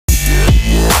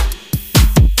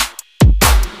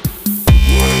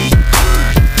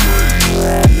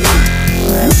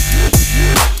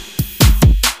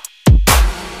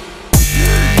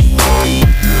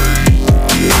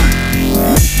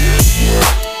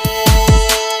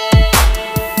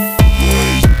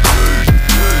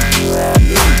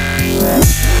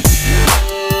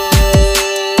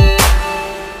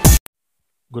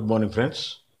Morning friends.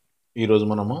 ఈరోజు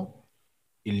మనము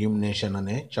illumination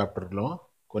అనే చాప్టర్లో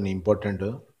కొన్ని ఇంపార్టెంట్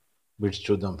బిట్స్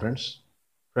చూద్దాం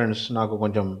ఫ్రెండ్స్ నాకు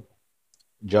కొంచెం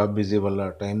జాబ్ బిజీ వల్ల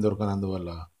టైం దొరకనందువల్ల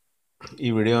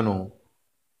ఈ వీడియోను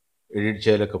ఎడిట్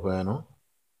చేయలేకపోయాను.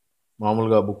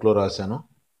 మామూలుగా బుక్లో రాశాను.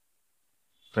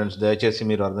 ఫ్రెండ్స్ దయచేసి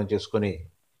మీరు అర్థం చేసుకొని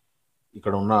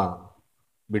ఇక్కడ ఉన్న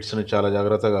బిట్స్ని చాలా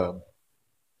జాగ్రత్తగా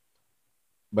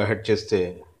బైహెడ్ చేస్తే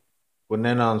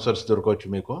కొన్నైనా ఆన్సర్స్ దొరకవచ్చు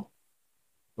మీకు.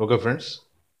 Okay friends,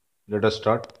 let us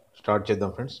start చేద్దాం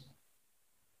friends.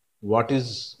 What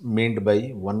is meant by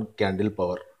 1 candle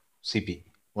power? CP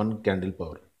 1 candle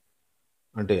power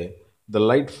అంటే the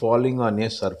light falling on a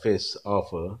surface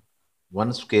of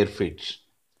 1 square feet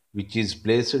which is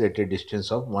placed at a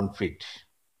distance of 1 feet,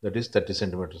 that is 30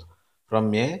 centimeters from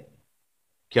A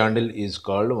candle is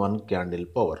called 1 candle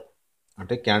power.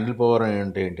 అంటే candle power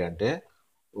అంటే ఏంటంటే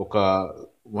ఒక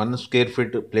 1 square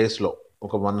feet ప్లేస్లో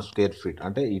ఒక 1 square feet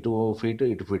అంటే ఇటు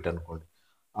feet అనుకోండి,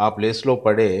 ఆ ప్లేస్లో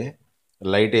పడే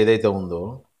లైట్ ఏదైతే ఉందో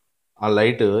ఆ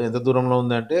లైట్ ఎంత దూరంలో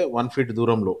ఉందంటే 1 feet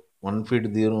దూరంలో 1 feet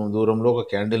దూరంలో ఒక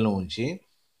క్యాండిల్ను ఉంచి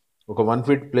ఒక 1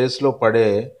 feet ప్లేస్లో పడే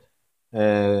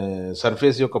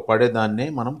సర్ఫేస్ యొక్క పడే దాన్నే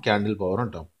మనం క్యాండిల్ పవర్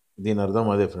అంటాం. దీని అర్థం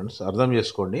అదే ఫ్రెండ్స్, అర్థం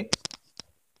చేసుకోండి.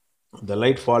 The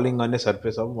light falling on a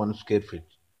surface of 1 square feet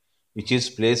which is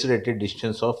placed at a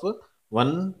distance of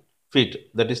 1 feet,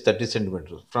 that is 30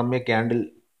 centimeters from a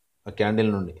candle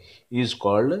నుండి is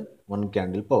called 1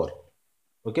 candle power.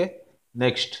 Okay,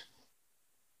 next,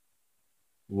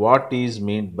 what is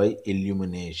meant by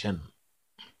illumination?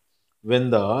 When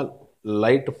the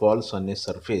light falls on a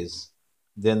surface,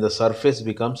 then the surface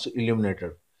becomes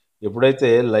illuminated. ఎప్పుడైతే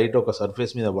light ఒక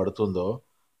surface మీద పడుతుందో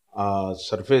ఆ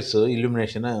surface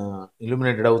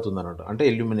illuminated అవుతుంది అన్నట్టు, అంటే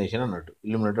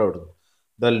illuminated అవుతుంది.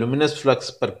 The luminous flux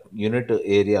per unit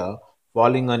area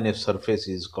falling on a surface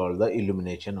is called the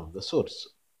illumination of the source.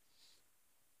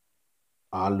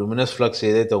 ఆ luminous flux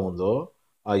ఏదైతే ఉందో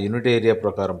ఆ యూనిట్ ఏరియా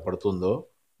ప్రకారం పడుతుందో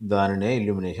దానినే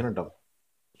ఇల్యూమినేషన్ అంటాం.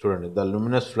 చూడండి, the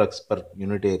luminous flux per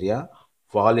unit area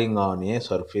falling on a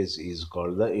surface is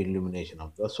called the illumination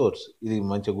of the source. ఇది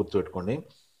మంచిగా గుర్తుపెట్టుకోండి.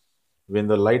 When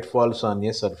the light falls on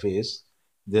a surface,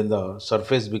 then the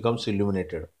surface becomes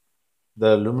illuminated.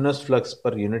 The luminous flux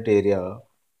per unit area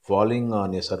falling on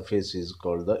a surface is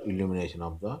called the illumination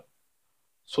of the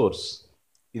source.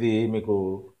 ఇది మీకు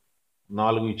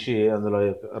 4 ఇచ్చి అందులో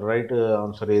right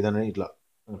answer ఏదని ఇట్లా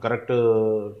correct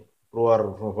true or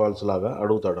falls లాగా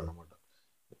అడుగుతాడు అన్నమాట.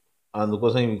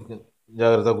 అందుకోసం ఇవి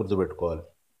జాగ్రత్తగా గుర్తుపెట్టుకోవాలి.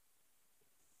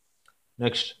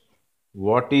 Next,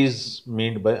 what is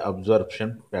meant by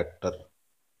absorption factor?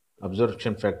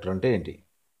 Absorption factor అంటే ఏంటి?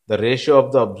 The ratio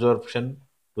of the absorption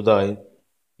to the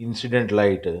incident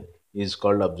light is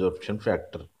called absorption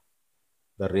factor.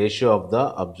 The ratio of the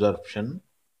absorption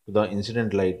to the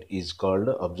incident light is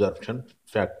called absorption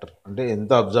factor. అంటే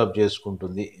ఎంత observe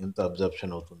చేసుకుంటుంది, ఎంత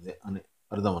absorption అవుతుంది అని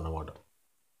అర్థం అన్నమాట.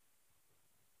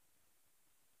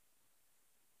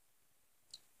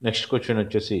 నెక్స్ట్ క్వశ్చన్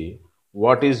వచ్చేసి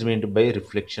what is meant by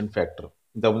reflection factor?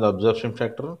 ఇంతకుముందు అబ్జర్ప్షన్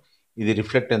ఫ్యాక్టర్, ఇది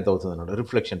రిఫ్లెక్ట్ ఎంత అవుతుంది అన్నాడు,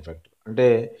 రిఫ్లెక్షన్ ఫ్యాక్టర్. అంటే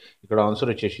ఇక్కడ ఆన్సర్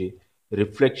వచ్చేసి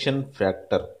reflection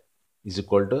factor is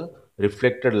equal to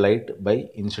reflected light by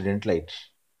incident light.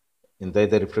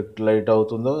 ఎంతైతే రిఫ్లెక్ట్ లైట్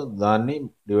అవుతుందో దాన్ని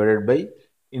divided by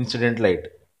incident light,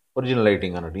 original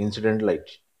lighting అన్నట్టు. ఇన్సిడెంట్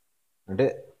లైట్ అంటే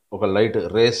ఒక లైట్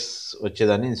రేస్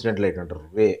వచ్చేదాన్ని ఇన్సిడెంట్ లైట్ అంటారు.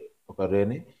 ఒక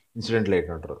రేని ఇన్సిడెంట్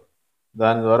లైట్ అంటారు.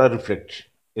 దాని ద్వారా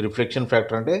రిఫ్లెక్షన్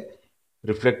ఫ్యాక్టర్ అంటే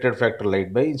reflected factor light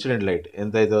by incident light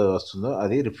ఎంతైతే వస్తుందో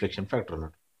అది రిఫ్లెక్షన్ ఫ్యాక్టర్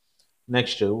అన్నట్టు.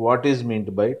 Next, what is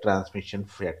meant by transmission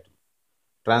factor?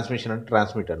 Transmission అంటే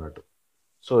ట్రాన్స్మిట్ అన్నట్టు.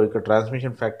 సో ఇక్కడ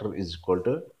transmission factor is equal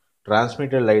to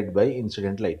transmitted light by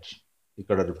incident light.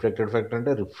 ఇక్కడ రిఫ్లెక్టెడ్ ఫ్యాక్టర్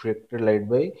అంటే reflected light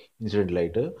by incident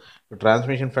light,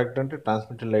 transmission factor అంటే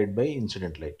transmitted light by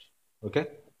incident light. Okay,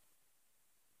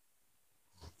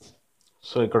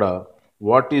 so ఇక్కడ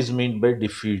what is meant by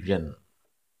diffusion?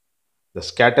 The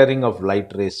scattering of light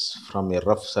rays from a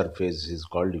rough surface is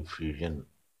called diffusion.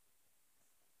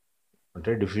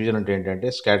 అంటే diffusion అంటే ఏంటంటే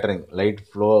scattering, light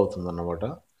flow అవుతుంది అన్నమాట.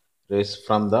 Race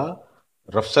from the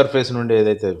rough surface నుండి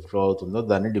ఏదైతే flow అవుతుందో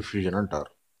దాన్ని డిఫ్యూజన్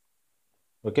అంటారు.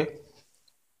 Okay,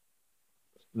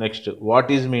 next,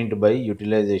 what is meant by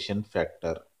utilization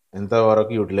factor?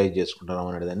 ఎంతవరకు యూటిలైజ్ చేసుకుంటున్నాం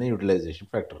అనేది దాన్ని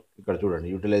యూటిలైజేషన్ ఫ్యాక్టర్. ఇక్కడ చూడండి,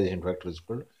 utilization factor is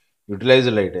equal utilise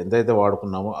light, ఎంతైతే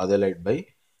వాడుకున్నామో అదే light by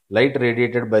light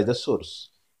radiated by the source,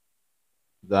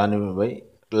 దాని బై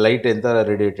లైట్ ఎంత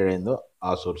రేడియేటెడ్ అయిందో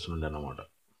ఆ సోర్స్ నుండి అన్నమాట.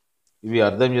 ఇవి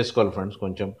అర్థం చేసుకోవాలి ఫ్రెండ్స్,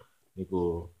 కొంచెం మీకు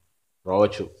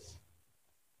రావచ్చు.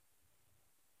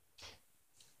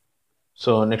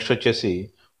 సో నెక్స్ట్ వచ్చేసి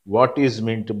what is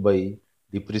meant by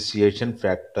depreciation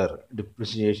factor.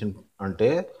 Depreciation అంటే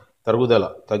తరుగుదల,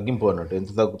 తగ్గింపు అన్నట్టు.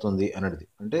 ఎంత తగ్గుతుంది అనేది.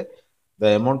 అంటే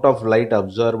the amount of light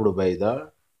observed by the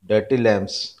dirty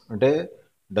lamps, అంటే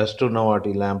డస్ట్ ఉన్న వాటి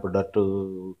ల్యాంప్,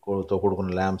 డర్ట్తో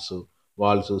కూడుకున్న lamps,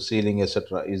 walls, ceiling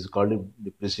etcetera is called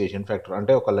depreciation factor.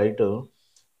 అంటే ఒక లైట్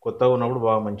కొత్తగా ఉన్నప్పుడు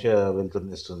బాగా మంచిగా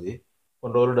వెలుతురునిస్తుంది.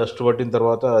 కొన్ని రోజులు డస్ట్ పట్టిన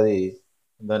తర్వాత అది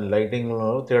దాని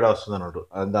లైటింగ్లో తేడా వస్తుంది అన్నట్టు.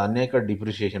 దాన్నే ఇక్కడ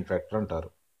డిప్రిసియేషన్ ఫ్యాక్టర్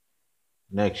అంటారు.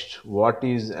 Next, what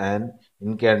is an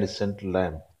incandescent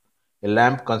lamp? A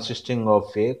lamp consisting of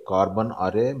a carbon or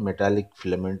a metallic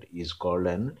filament is called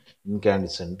an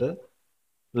incandescent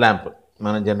lamp.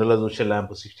 మనం జనరల్గా చూసే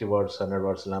lamp 60 watts 100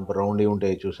 watts lamp round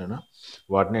ఉంటాయి చూసానా,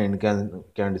 వాటిని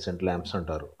ఇన్కాండిసెంట్ ల్యాంప్స్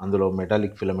అంటారు. అందులో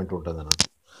మెటాలిక్ ఫిలమెంట్ ఉంటుంది అన్నట్టు.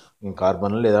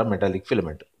 కార్బన్ లేదా మెటాలిక్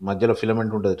ఫిలమెంట్, మధ్యలో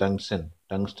ఫిలమెంట్ ఉంటుంది,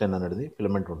 టంగ్స్టెన్ అనేది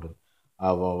ఫిలమెంట్ ఉంటుంది.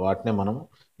 వాటినే మనం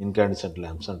ఇన్కాండిసెంట్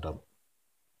ల్యాంప్స్ అంటాం.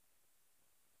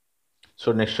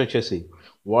 సో నెక్స్ట్ వచ్చేసి,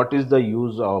 what is the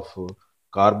use of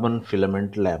carbon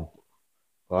filament lamp?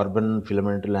 Carbon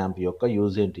filament lamp యొక్క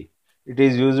యూజ్ ఏంటి? It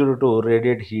is used to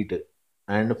radiate heat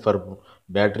and for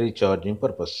battery charging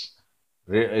purpose.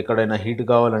 ఎక్కడైనా హీట్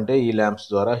కావాలంటే ఈ ల్యాంప్స్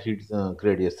ద్వారా హీట్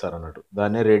క్రియేట్ చేస్తారు అన్నట్టు.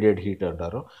 దాన్నే రేడియేట్ హీట్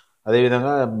అంటారు.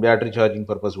 అదేవిధంగా బ్యాటరీ ఛార్జింగ్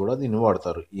పర్పస్ కూడా దీన్ని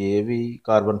వాడతారు. ఏవి?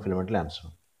 Carbon filament lamps.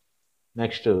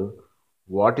 Next,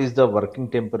 what is the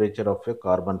working temperature of A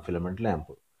carbon filament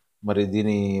lamp? మరి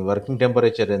దీని వర్కింగ్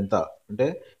టెంపరేచర్ ఎంత అంటే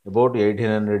అబౌట్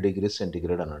 1800 డిగ్రీస్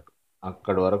సెంటిగ్రేడ్ అన్నట్టు.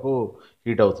 అక్కడి వరకు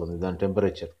హీట్ అవుతుంది దాని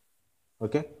temperature.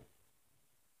 Okay.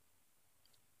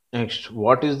 Next,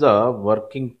 what is the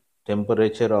working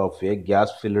temperature of A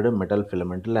gas field metal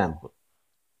filament lamp?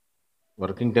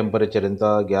 Working temperature ఎంత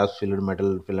gas field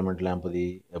metal filament ల్యాంప్ది?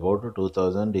 About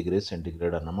 2000 degrees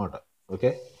centigrade అన్నమాట.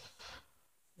 Okay.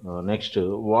 Next,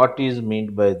 what is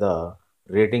meant by the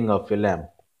rating of a lamp?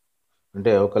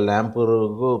 అంటే ఒక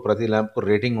ల్యాంపుకు, ప్రతి ల్యాంప్కు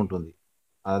rating ఉంటుంది.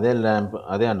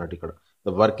 అదే అన్నట్టు ఇక్కడ.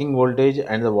 The working voltage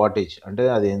and the wattage, అంటే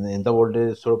అది ఎంత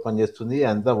వోల్టేజ్తో పనిచేస్తుంది,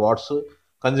 ఎంత వాట్స్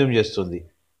కన్జ్యూమ్ చేస్తుంది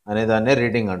అనే దాన్నే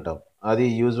రేటింగ్ అంటాం. అది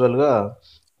యూజువల్గా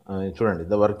చూడండి,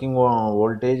 the working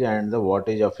voltage and the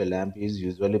wattage of a lamp is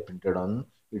usually printed on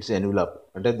it's ఎన్విలాప్.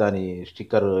 అంటే దాని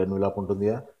స్టిక్కర్ ఎన్విలాప్ ఉంటుంది,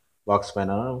 బాక్స్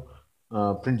పైన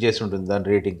ప్రింట్ చేసి ఉంటుంది దాని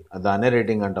రేటింగ్. దాన్నే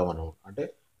రేటింగ్ అంటాం మనం. అంటే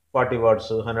 40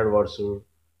 వాట్స్ 100 వాట్స్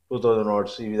 2000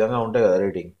 వాట్స్ ఈ విధంగా ఉంటాయి కదా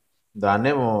రేటింగ్.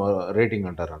 దాన్నే రేటింగ్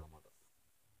అంటారు అన్నమాట.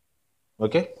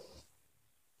 Okay.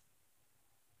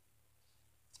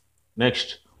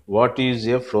 Next, what is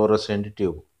a fluorescent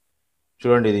tube?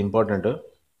 చూడండి, ఇది ఇంపార్టెంట్.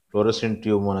 ఫ్లోరసెంట్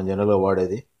ట్యూబ్ మనం జనరల్గా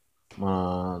వాడేది. మన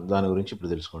దాని గురించి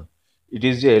ఇప్పుడు తెలుసుకోండి. ఇట్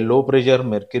ఈజ్ ఏ లో pressure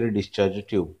mercury discharge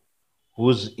tube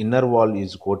whose inner wall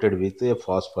is coated with a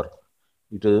phosphor.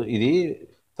 ఇది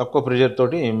తక్కువ ప్రెషర్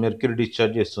తోటి మెర్క్యూరీ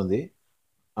డిశ్చార్జ్ చేస్తుంది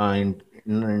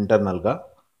ఇంటర్నల్గా.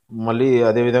 మళ్ళీ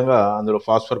అదేవిధంగా అందులో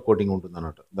ఫాస్ఫర్ కోటింగ్ ఉంటుంది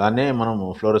అన్నట్టు. దాన్నే మనం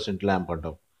ఫ్లోరసెంట్ ల్యాంప్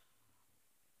అంటాం.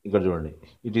 ఇక్కడ చూడండి,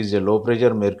 ఇట్ ఈస్ ఎ లో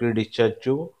pressure mercury discharge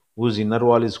tube whose inner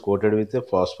wall is coated with a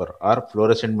phosphor are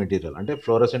fluorescent material. అంటే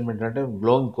ఫ్లోరసెంట్ మెటీరియల్ అంటే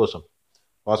గ్లోయింగ్ కోసం.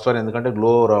 ఫాస్ఫర్ ఎందుకంటే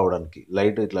గ్లో రావడానికి,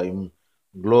 లైట్ ఇట్లా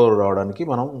గ్లో రావడానికి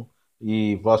మనం ఈ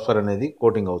ఫాస్ఫర్ అనేది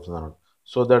కోటింగ్ అవుతుంది అన్నట్టు.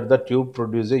 So that the tube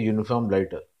produce a uniform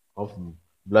light of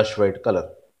blush white colour.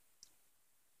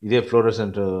 ఇదే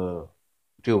ఫ్లోరసెంట్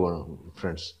ట్యూబ్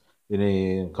ఫ్రెండ్స్. దీని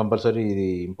కంపల్సరీ, ఇది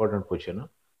ఇంపార్టెంట్ క్వశ్చన్,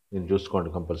 దీన్ని చూసుకోండి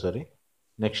compulsory.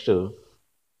 Next,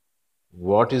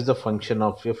 what is the function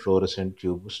of A fluorescent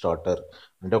tube starter?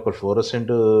 అంటే ఒక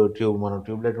ఫ్లోరసెంట్ ట్యూబ్, మన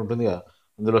tube light ఉంటుంది కదా,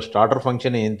 అందులో స్టార్టర్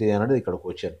ఫంక్షన్ ఏంటి అనేది ఇక్కడ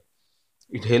question.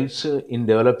 It helps in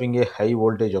developing A high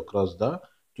voltage across the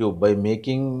tube by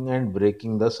making and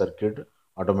breaking the circuit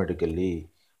automatically.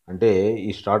 అంటే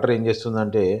ఈ స్టార్టర్ ఏం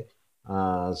చేస్తుందంటే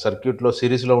సర్క్యూట్లో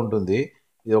సిరీస్లో ఉంటుంది.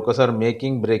 ఇది ఒకసారి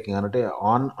మేకింగ్ బ్రేకింగ్ అంటే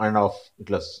ఆన్ అండ్ ఆఫ్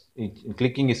ఇట్లా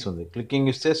క్లిక్కింగ్ ఇస్తుంది. క్లిక్కింగ్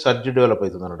ఇస్తే సర్జ్ డెవలప్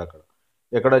అవుతుంది అన్నట్టు. అక్కడ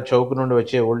ఎక్కడ చౌక్ నుండి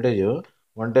వచ్చే వోల్టేజ్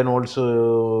 110 వోల్ట్స్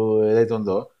ఏదైతే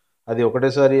ఉందో అది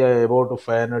ఒకటేసారి అబౌట్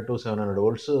 500 to 700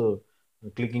 వోల్ట్స్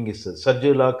క్లిక్కింగ్ ఇస్తుంది. సర్జ్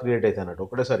లా క్రియేట్ అవుతుంది అన్నట్టు.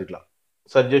 ఒకటేసారి ఇట్లా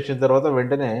సర్జ్ వచ్చిన తర్వాత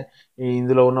వెంటనే ఈ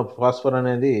ఇందులో ఉన్న ఫాస్ఫర్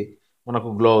అనేది మనకు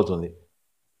గ్లో అవుతుంది.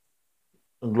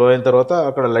 గ్లో అయిన తర్వాత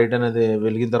అక్కడ లైట్ అనేది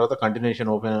వెలిగిన తర్వాత కంటిన్యూషన్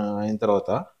ఓపెన్ అయిన తర్వాత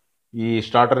ఈ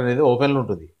స్టార్టర్ అనేది ఓపెన్లో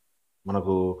ఉంటుంది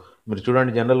మనకు. మీరు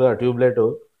చూడండి, జనరల్గా ట్యూబ్ లైట్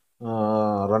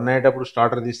రన్ అయ్యేటప్పుడు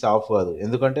స్టార్టర్ తీస్తే ఆఫ్ కాదు.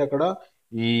 ఎందుకంటే అక్కడ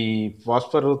ఈ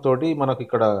ఫాస్ఫర్ తోటి మనకు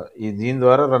ఇక్కడ ఈ దీని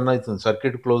ద్వారా రన్ అవుతుంది,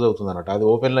 సర్క్యూట్ క్లోజ్ అవుతుంది అన్నట్టు. అది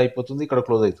ఓపెన్లో అయిపోతుంది, ఇక్కడ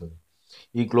క్లోజ్ అవుతుంది.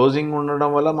 ఈ క్లోజింగ్ ఉండడం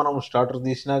వల్ల మనం స్టార్టర్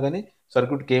తీసినా కానీ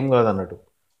సర్క్యూట్కి ఏం కాదు అన్నట్టు.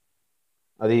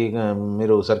 అది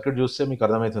మీరు సర్క్యూట్ చూస్తే మీకు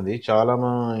అర్థమవుతుంది.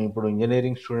 ఇప్పుడు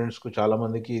ఇంజనీరింగ్ స్టూడెంట్స్కు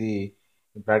చాలామందికి ఇది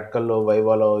ప్రాక్టికల్లో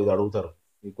వైవాలో ఇది అడుగుతారు,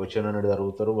 ఈ క్వశ్చన్ అనేది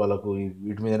అడుగుతారు. వాళ్ళకు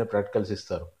వీటి మీదనే ప్రాక్టికల్స్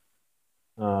ఇస్తారు.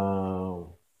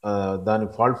 దాని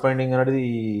ఫాల్ట్ ఫైండింగ్ అనేది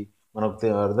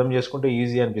మనకు అర్థం చేసుకుంటే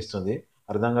ఈజీ అనిపిస్తుంది,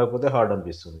 అర్థం కాకపోతే హార్డ్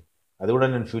అనిపిస్తుంది. అది కూడా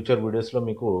నేను ఫ్యూచర్ వీడియోస్లో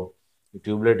మీకు ఈ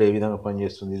ట్యూబ్లైట్ ఏ విధంగా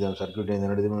పనిచేస్తుంది, దాని సర్క్యూట్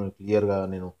ఏంటనేది క్లియర్గా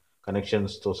నేను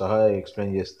కనెక్షన్స్తో సహా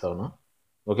ఎక్స్ప్లెయిన్ చేస్తాను.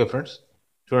 ఓకే ఫ్రెండ్స్,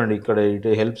 చూడండి ఇక్కడ it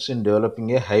helps in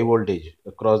developing A high voltage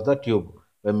across the tube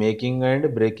by making and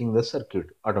breaking the circuit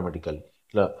automatically.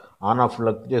 ఇట్లా ఆన్ ఆఫ్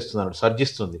లక్ చేస్తుంది,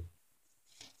 సర్జిస్తుంది,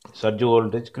 సర్జ్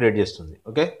వోల్టేజ్ క్రియేట్ చేస్తుంది.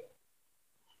 Okay,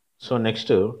 so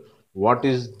next, what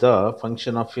is the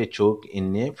function of A choke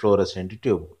in a fluorescent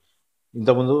tube?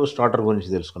 ఇంతకుముందు starter గురించి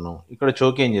తెలుసుకున్నాం. ఇక్కడ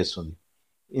choke ఏం చేస్తుంది?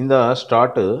 In the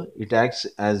start it acts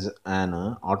as an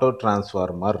auto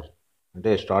transformer.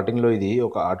 అంటే స్టార్టింగ్లో ఇది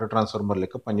ఒక ఆటో ట్రాన్స్ఫార్మర్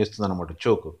లెక్క పనిచేస్తుంది అనమాట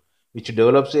choke, which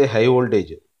develops a high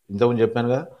voltage. ఇంతకుముందు చెప్పాను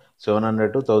కదా,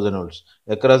 700 to 1000 volts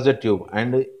across the tube,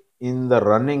 and in the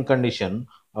running condition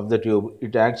of the tube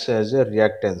it acts as a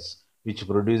reactance which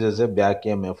produces a back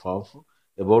EMF of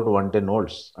about 110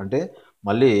 volts. అంటే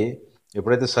మళ్ళీ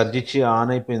ఎప్పుడైతే surge ఇచ్చి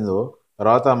on అయిపోయిందో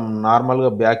తర్వాత నార్మల్గా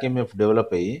బ్యాక్ ఈఎంఎఫ్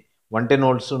డెవలప్ అయ్యి 110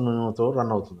 వోల్ట్స్తో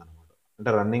run అవుతుంది అనమాట. అంటే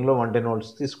రన్నింగ్లో 110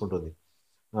 వోల్ట్స్ తీసుకుంటుంది.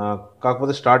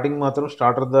 కాకపోతే స్టార్టింగ్ మాత్రం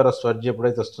స్టార్టర్ ద్వారా సర్జ్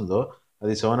ఎప్పుడైతే వస్తుందో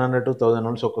అది 700 to 1000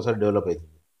 వోల్ట్స్ ఒక్కసారి డెవలప్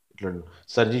అవుతుంది. ఇట్లా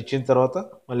సర్జ్ ఇచ్చిన తర్వాత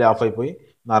మళ్ళీ ఆఫ్ అయిపోయి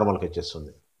నార్మల్కి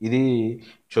వచ్చేస్తుంది. ఇది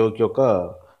చోక్ యొక్క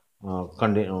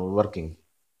working.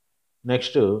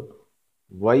 Next,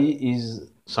 why is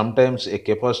sometimes A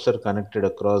capacitor connected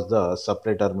across the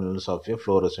supply terminals of A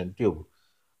fluorescent tube?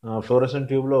 Fluorescent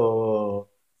ట్యూబ్లో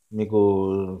మీకు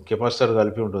కెపాసిటర్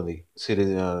కలిపి ఉంటుంది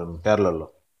సిరీస్ ప్యారలల్లో.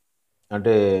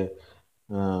 అంటే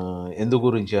ఎందు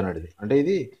గురించి అనేది, అంటే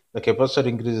ఇది the capacitor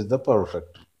increases the power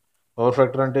factor. Power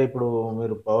factor అంటే ఇప్పుడు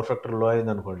మీరు పవర్ ఫ్యాక్టర్ లో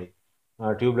అయింది అనుకోండి,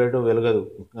 ట్యూబ్ లైట్ వెలగదు,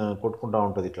 కొట్టుకుంటూ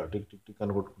ఉంటుంది, ఇట్లా టిక్ టిక్ టిక్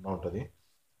అని కొట్టుకుంటూ ఉంటుంది.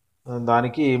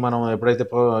 దానికి మనం ఎప్పుడైతే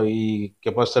ఈ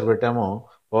కెపాసిటర్ పెట్టామో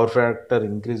పవర్ ఫ్యాక్టర్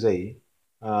ఇంక్రీజ్ అయ్యి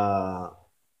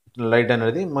లైట్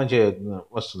అనేది మంచిగా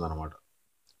వస్తుంది అనమాట.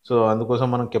 సో అందుకోసం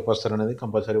మనం కెపాసిటర్ అనేది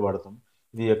కంపల్సరీ వాడతాం.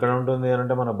 ఇది ఎక్కడ ఉంటుంది అని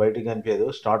అంటే మన బయటికి కనిపించదు,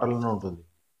 స్టార్టర్లోనే ఉంటుంది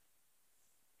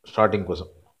స్టార్టింగ్ కోసం.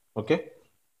 Okay,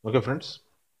 okay friends.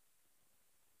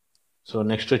 So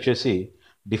next వచ్చేసి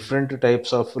డిఫరెంట్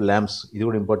టైప్స్ ఆఫ్ ల్యాంప్స్. ఇది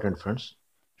కూడా ఇంపార్టెంట్ ఫ్రెండ్స్.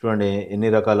 చూడండి ఎన్ని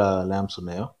రకాల ల్యాంప్స్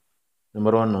ఉన్నాయో.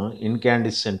 Number 1,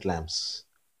 incandescent lamps.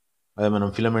 అదే మనం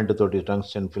ఫిలమెంట్ తోటి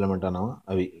టంగ్స్టన్ ఫిలమెంట్ అన్నాము,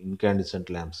 అవి ఇన్కాండిసెంట్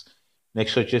ల్యాంప్స్.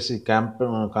 నెక్స్ట్ వచ్చేసి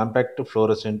కాంపాక్ట్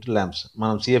ఫ్లోరసెంట్ ల్యాంప్స్,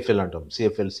 మనం సిఎఫ్ఎల్ అంటాం.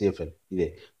 సిఎఫ్ఎల్ ఇదే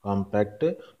కాంపాక్ట్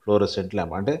ఫ్లోరసెంట్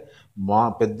ల్యాంప్. అంటే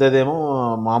పెద్దదేమో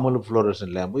మామూలు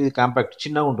ఫ్లోరసెంట్ ల్యాంప్, ఇది కాంపాక్ట్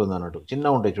చిన్నగా ఉంటుంది అన్నట్టు.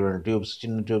 చిన్నగా ఉంటాయి చూడండి ట్యూబ్స్,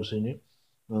 చిన్న ట్యూబ్స్.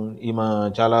 ఈ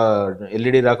చాలా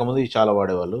ఎల్ఈడి రాకముందు ఇవి చాలా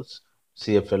వాడేవాళ్ళు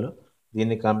సిఎఫ్ఎల్.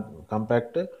 దీన్ని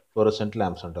కాంపాక్ట్ ఫ్లోరసెంట్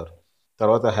ల్యాంప్స్ అంటారు.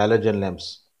 తర్వాత హాలోజన్ ల్యాంప్స్,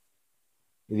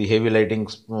 ఇది heavy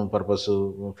lightings purpose,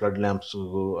 flood lamps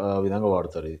ఆ విధంగా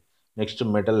వాడతారు ఇది. Next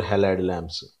metal halide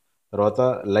lamps. తర్వాత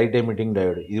లైట్ ఎమిటింగ్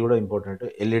డయోడ్, ఇది కూడా ఇంపార్టెంట్.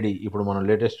 ఎల్ఈడి, ఇప్పుడు మనం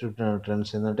లేటెస్ట్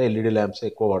ట్రెండ్స్ ఏంటంటే ఎల్ఈడి ల్యాంప్స్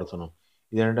ఎక్కువ వాడుతున్నాం.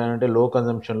 ఇది ఏంటంటే లో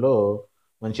కన్జంప్షన్లో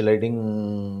మంచి లైటింగ్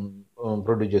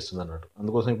ప్రొడ్యూస్ చేస్తుంది అన్నట్టు.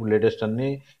 అందుకోసం ఇప్పుడు లేటెస్ట్ అన్ని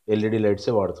ఎల్ఈడి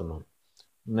లైట్సే వాడుతున్నాం.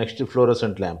 నెక్స్ట్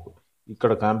ఫ్లోరసెంట్ ల్యాంప్,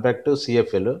 ఇక్కడ కాంపాక్ట్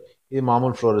సిఎఫ్ఎల్, ఇది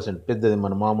మామూలు ఫ్లోరసెంట్ పెద్దది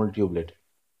మన మామూలు ట్యూబ్లైట్.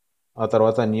 ఆ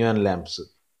తర్వాత నియాన్ ల్యాంప్స్,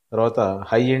 తర్వాత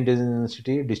హై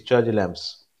ఇంటెన్సిటీ డిశ్చార్జ్ ల్యాంప్స్,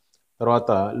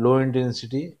 తర్వాత లో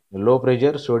ఇంటెన్సిటీ లో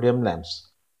ప్రెషర్ సోడియం ల్యాంప్స్.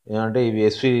 అంటే ఇవి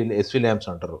ఎస్వి ల్యాంప్స్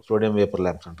అంటారు, సోడియం వేపర్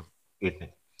ల్యాంప్స్ అంటారు వీటిని.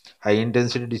 హై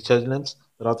ఇంటెన్సిటీ డిశ్చార్జ్ ల్యాంప్స్,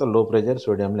 తర్వాత లో pressure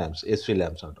sodium lamps, SV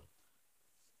lamps అంటారు.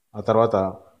 ఆ తర్వాత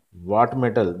what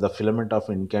metal the filament of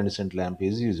incandescent lamp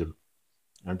is used?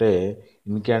 అంటే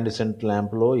ఇన్కాండిసెంట్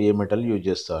ల్యాంప్లో ఏ మెటల్ యూజ్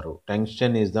చేస్తారు?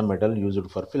 Tungsten is the metal used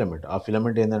for filament. ఆ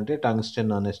ఫిలమెంట్ ఏంటంటే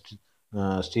టంగ్స్టన్ అనే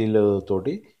స్టీల్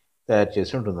తోటి తయారు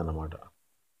చేసి ఉంటుందన్నమాట.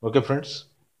 ఓకే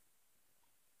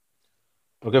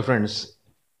ఫ్రెండ్స్,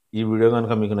 ఈ వీడియో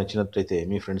కనుక మీకు నచ్చినట్లయితే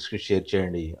మీ ఫ్రెండ్స్కి షేర్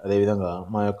చేయండి. అదేవిధంగా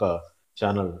మా యొక్క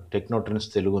ఛానల్ టెక్నో ట్రెండ్స్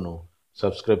తెలుగును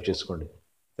సబ్స్క్రైబ్ చేసుకోండి.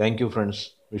 Thank you friends.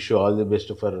 Wish you all the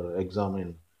best for exam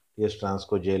in TS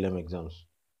Transco JLM exams.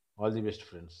 All the best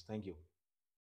friends. Thank you.